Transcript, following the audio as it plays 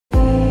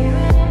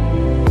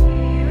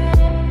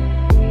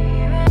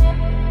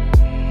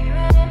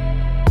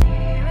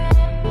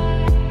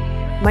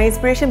My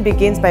inspiration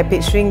begins by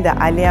picturing the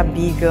Alia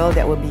B girl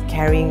that will be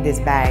carrying this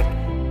bag.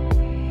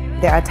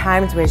 There are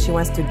times when she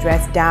wants to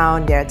dress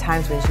down, there are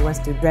times when she wants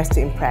to dress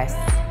to impress.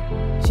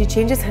 She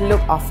changes her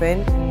look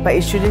often, but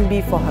it shouldn't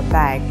be for her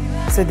bag,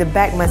 so the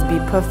bag must be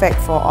perfect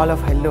for all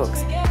of her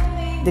looks.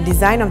 The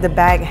design of the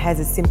bag has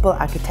a simple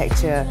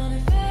architecture,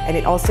 and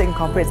it also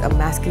incorporates a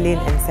masculine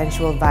and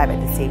sensual vibe at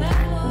the same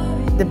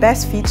time. The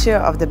best feature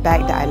of the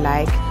bag that I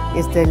like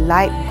is the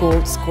light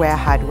gold square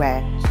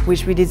hardware,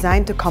 which we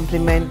designed to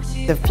complement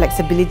the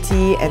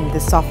flexibility and the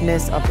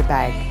softness of the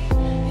bag.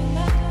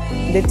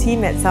 The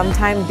team at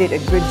Sometime did a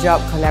good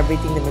job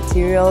collaborating the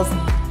materials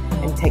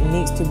and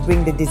techniques to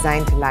bring the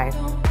design to life.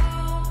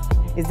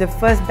 It's the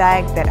first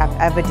bag that I've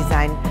ever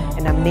designed,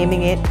 and I'm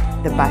naming it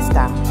the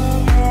Basta.